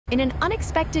in an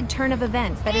unexpected turn of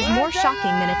events that is more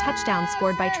shocking than a touchdown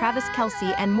scored by Travis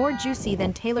Kelce and more juicy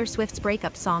than Taylor Swift's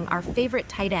breakup song Our Favorite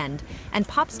Tight End, and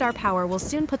pop star power will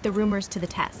soon put the rumors to the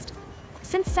test.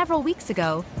 Since several weeks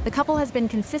ago, the couple has been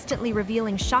consistently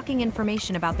revealing shocking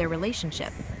information about their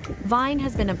relationship. Vine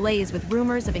has been ablaze with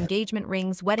rumors of engagement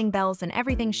rings, wedding bells, and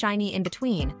everything shiny in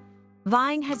between.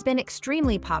 Vine has been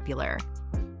extremely popular.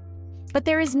 But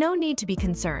there is no need to be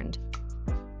concerned.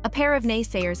 A pair of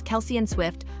naysayers, Kelce and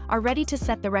Swift, are ready to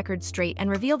set the record straight and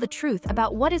reveal the truth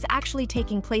about what is actually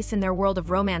taking place in their world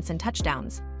of romance and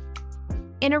touchdowns.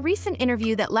 In a recent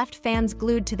interview that left fans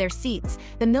glued to their seats,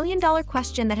 the million-dollar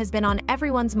question that has been on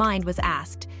everyone's mind was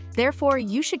asked. Therefore,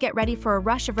 you should get ready for a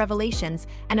rush of revelations,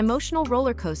 an emotional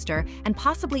roller coaster, and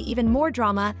possibly even more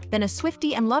drama than a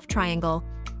Swiftie and love triangle.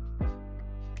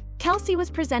 Kelce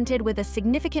was presented with a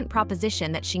significant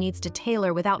proposition that she needs to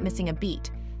tailor without missing a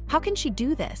beat. How can she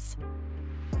do this?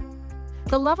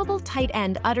 The lovable tight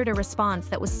end uttered a response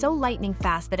that was so lightning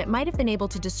fast that it might have been able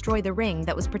to destroy the ring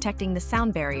that was protecting the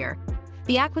sound barrier.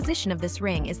 The acquisition of this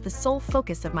ring is the sole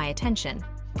focus of my attention.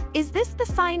 Is this the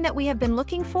sign that we have been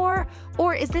looking for,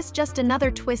 or is this just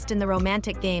another twist in the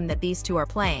romantic game that these two are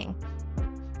playing?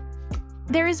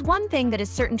 There is one thing that is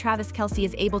certain: Travis Kelce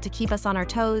is able to keep us on our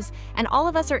toes, and all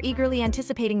of us are eagerly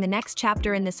anticipating the next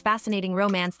chapter in this fascinating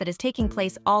romance that is taking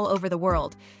place all over the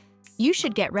world. You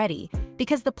should get ready,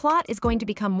 because the plot is going to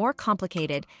become more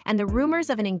complicated, and the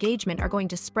rumors of an engagement are going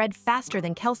to spread faster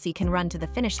than Kelce can run to the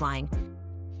finish line.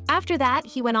 After that,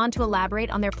 he went on to elaborate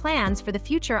on their plans for the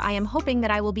future. I am hoping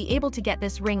that I will be able to get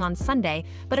this ring on Sunday,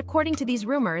 but according to these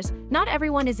rumors, not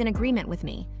everyone is in agreement with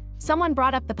me. Someone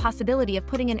brought up the possibility of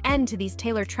putting an end to these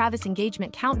Taylor-Travis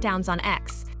engagement countdowns on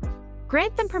X.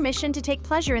 Grant them permission to take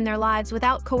pleasure in their lives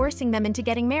without coercing them into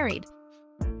getting married.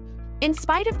 In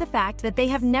spite of the fact that they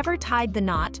have never tied the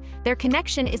knot, their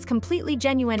connection is completely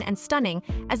genuine and stunning,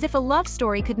 as if a love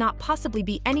story could not possibly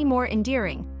be any more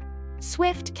endearing.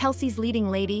 Swift, Kelce's leading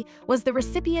lady, was the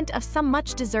recipient of some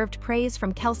much-deserved praise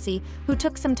from Kelce, who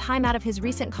took some time out of his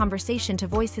recent conversation to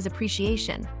voice his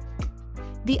appreciation.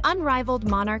 The unrivaled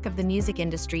monarch of the music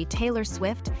industry, Taylor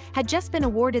Swift, had just been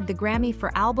awarded the Grammy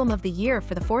for Album of the Year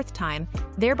for the fourth time,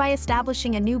 thereby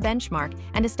establishing a new benchmark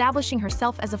and establishing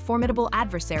herself as a formidable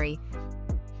adversary.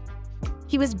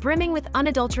 He was brimming with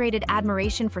unadulterated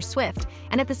admiration for Swift,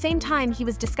 and at the same time he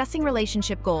was discussing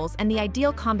relationship goals and the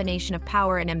ideal combination of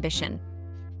power and ambition.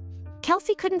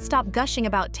 Kelce couldn't stop gushing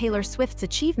about Taylor Swift's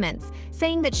achievements,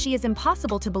 saying that she is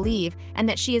impossible to believe and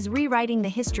that she is rewriting the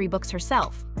history books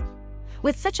herself.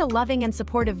 With such a loving and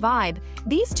supportive vibe,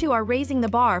 these two are raising the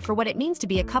bar for what it means to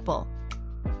be a couple.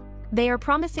 They are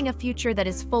promising a future that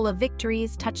is full of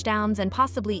victories, touchdowns, and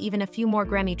possibly even a few more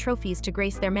Grammy trophies to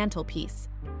grace their mantelpiece.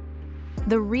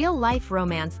 The real-life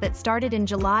romance that started in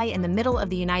July in the middle of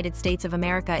the United States of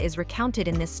America is recounted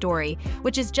in this story,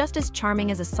 which is just as charming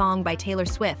as a song by Taylor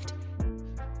Swift.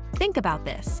 Think about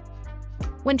this.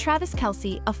 When Travis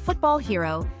Kelce, a football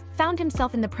hero, found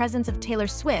himself in the presence of Taylor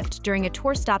Swift during a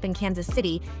tour stop in Kansas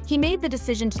City, he made the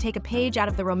decision to take a page out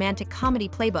of the romantic comedy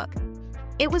playbook.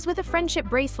 It was with a friendship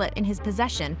bracelet in his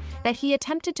possession that he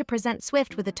attempted to present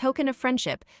Swift with a token of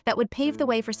friendship that would pave the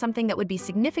way for something that would be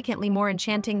significantly more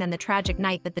enchanting than the tragic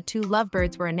night that the two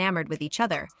lovebirds were enamored with each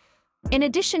other. In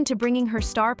addition to bringing her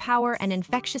star power and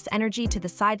infectious energy to the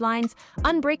sidelines,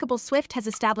 Unbreakable Swift has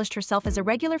established herself as a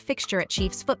regular fixture at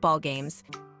Chiefs football games.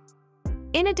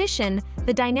 In addition,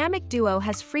 the dynamic duo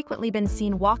has frequently been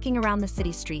seen walking around the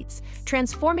city streets,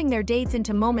 transforming their dates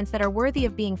into moments that are worthy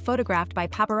of being photographed by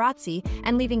paparazzi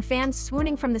and leaving fans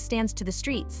swooning from the stands to the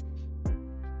streets.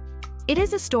 It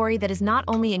is a story that is not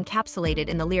only encapsulated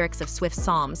in the lyrics of Swift's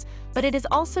Psalms, but it is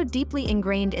also deeply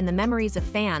ingrained in the memories of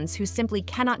fans who simply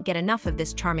cannot get enough of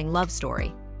this charming love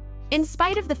story. In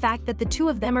spite of the fact that the two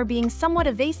of them are being somewhat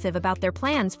evasive about their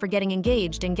plans for getting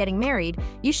engaged and getting married,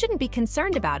 you shouldn't be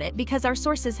concerned about it because our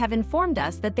sources have informed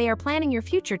us that they are planning your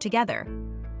future together.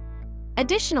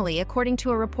 Additionally, according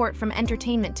to a report from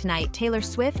Entertainment Tonight, Taylor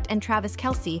Swift and Travis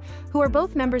Kelce, who are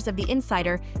both members of The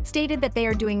Insider, stated that they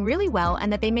are doing really well and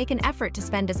that they make an effort to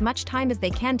spend as much time as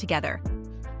they can together.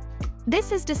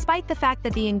 This is despite the fact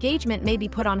that the engagement may be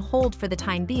put on hold for the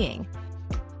time being.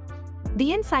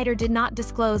 The Insider did not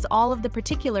disclose all of the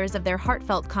particulars of their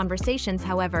heartfelt conversations.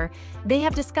 However, they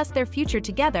have discussed their future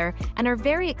together and are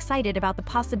very excited about the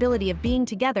possibility of being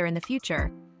together in the future.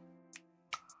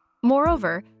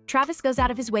 Moreover, Travis goes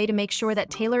out of his way to make sure that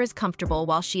Taylor is comfortable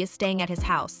while she is staying at his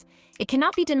house. It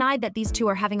cannot be denied that these two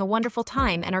are having a wonderful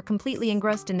time and are completely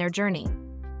engrossed in their journey.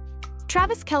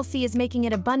 Travis Kelce is making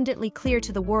it abundantly clear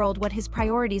to the world what his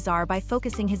priorities are by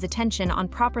focusing his attention on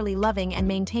properly loving and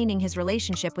maintaining his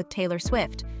relationship with Taylor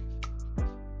Swift.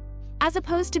 As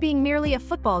opposed to being merely a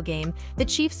football game, the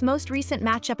Chiefs' most recent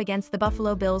matchup against the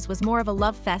Buffalo Bills was more of a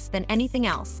love fest than anything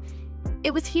else.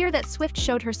 It was here that Swift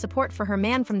showed her support for her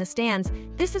man from the stands.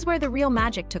 This is where the real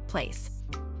magic took place.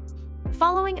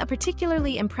 Following a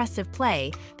particularly impressive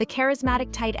play, the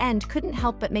charismatic tight end couldn't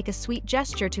help but make a sweet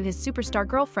gesture to his superstar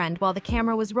girlfriend while the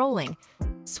camera was rolling.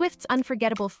 Swift's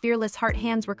unforgettable fearless heart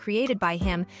hands were created by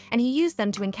him, and he used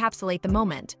them to encapsulate the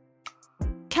moment.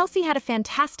 Kelce had a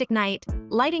fantastic night,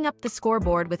 lighting up the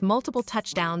scoreboard with multiple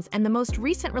touchdowns and the most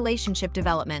recent relationship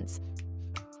developments.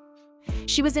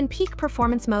 She was in peak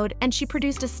performance mode, and she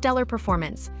produced a stellar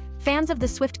performance. Fans of the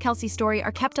Swift-Kelce story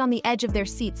are kept on the edge of their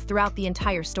seats throughout the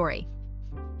entire story.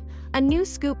 A new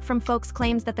scoop from folks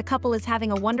claims that the couple is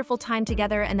having a wonderful time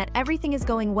together and that everything is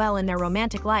going well in their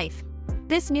romantic life.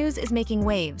 This news is making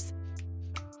waves.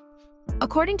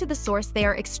 According to the source, they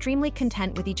are extremely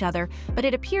content with each other, but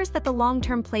it appears that the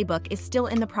long-term playbook is still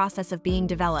in the process of being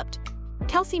developed.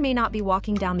 Kelce may not be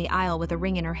walking down the aisle with a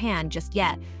ring in her hand just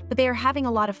yet, but they are having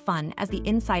a lot of fun, as the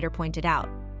insider pointed out.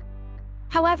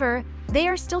 However, they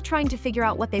are still trying to figure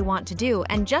out what they want to do,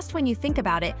 and just when you think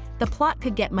about it, the plot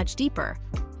could get much deeper.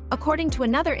 According to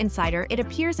another insider, it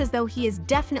appears as though he is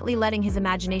definitely letting his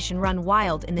imagination run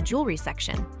wild in the jewelry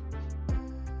section.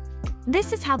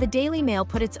 This is how the Daily Mail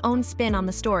put its own spin on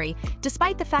the story.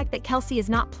 Despite the fact that Kelce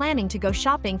is not planning to go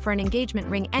shopping for an engagement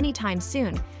ring anytime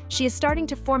soon, she is starting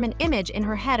to form an image in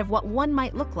her head of what one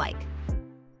might look like.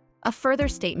 A further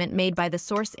statement made by the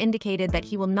source indicated that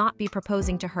he will not be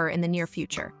proposing to her in the near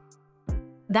future.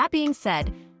 That being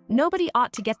said, nobody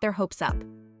ought to get their hopes up.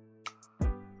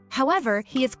 However,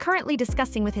 he is currently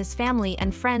discussing with his family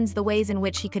and friends the ways in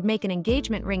which he could make an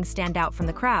engagement ring stand out from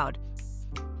the crowd.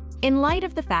 In light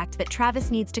of the fact that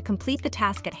Travis needs to complete the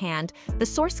task at hand, the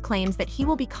source claims that he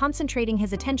will be concentrating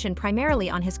his attention primarily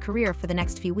on his career for the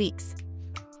next few weeks.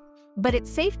 But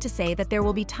it's safe to say that there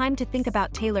will be time to think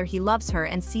about Taylor. He loves her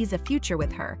and sees a future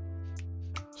with her.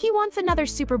 He wants another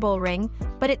Super Bowl ring,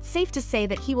 but it's safe to say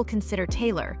that he will consider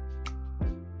Taylor.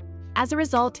 As a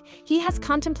result, he has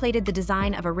contemplated the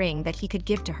design of a ring that he could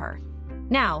give to her.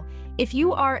 Now, if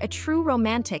you are a true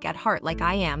romantic at heart like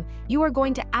I am, you are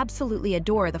going to absolutely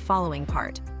adore the following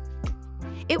part.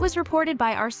 It was reported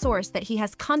by our source that he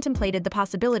has contemplated the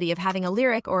possibility of having a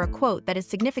lyric or a quote that is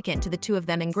significant to the two of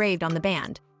them engraved on the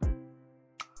band.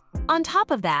 On top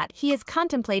of that, he is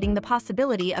contemplating the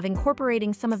possibility of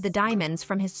incorporating some of the diamonds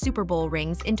from his Super Bowl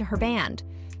rings into her band.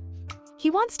 He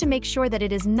wants to make sure that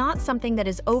it is not something that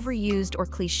is overused or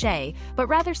cliché, but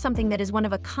rather something that is one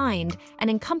of a kind and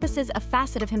encompasses a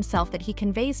facet of himself that he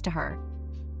conveys to her.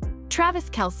 Travis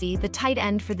Kelce, the tight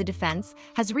end for the defense,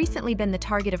 has recently been the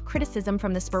target of criticism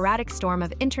from the sporadic storm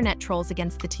of internet trolls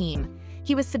against the team.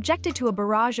 He was subjected to a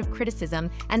barrage of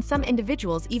criticism, and some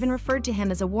individuals even referred to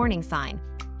him as a warning sign.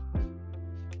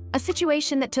 A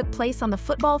situation that took place on the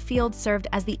football field served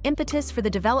as the impetus for the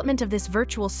development of this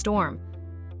virtual storm.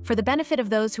 For the benefit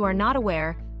of those who are not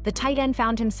aware, the tight end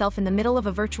found himself in the middle of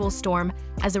a virtual storm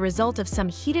as a result of some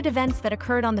heated events that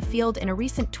occurred on the field in a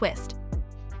recent twist.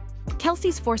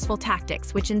 Kelce's forceful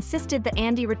tactics, which insisted that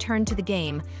Andy return to the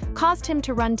game, caused him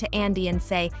to run to Andy and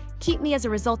say, "Keep me," as a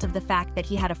result of the fact that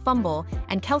he had a fumble,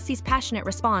 and Kelce's passionate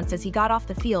response as he got off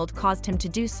the field caused him to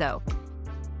do so.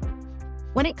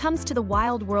 When it comes to the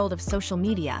wild world of social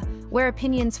media, where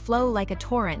opinions flow like a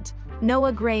torrent,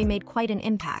 Noah Gray made quite an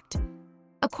impact.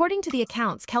 According to the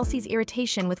accounts, Kelce's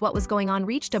irritation with what was going on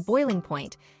reached a boiling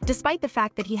point, despite the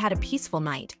fact that he had a peaceful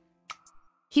night.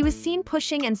 He was seen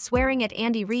pushing and swearing at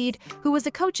Andy Reid, who was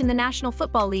a coach in the National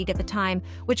Football League at the time,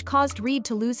 which caused Reid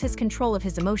to lose his control of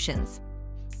his emotions.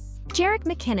 Jerick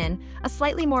McKinnon, a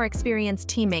slightly more experienced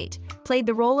teammate, played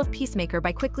the role of peacemaker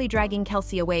by quickly dragging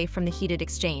Kelce away from the heated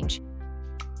exchange.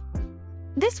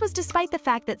 This was despite the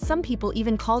fact that some people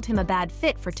even called him a bad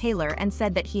fit for Taylor and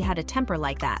said that he had a temper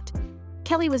like that.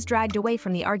 Kelce was dragged away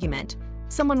from the argument.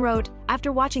 Someone wrote,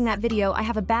 "After watching that video, I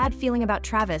have a bad feeling about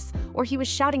Travis," or he was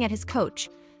shouting at his coach.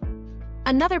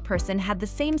 Another person had the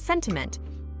same sentiment.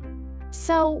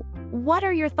 So, what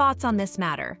are your thoughts on this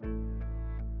matter?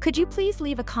 Could you please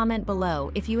leave a comment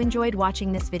below if you enjoyed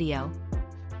watching this video?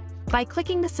 By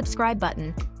clicking the subscribe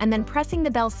button and then pressing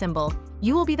the bell symbol,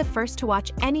 you will be the first to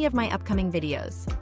watch any of my upcoming videos.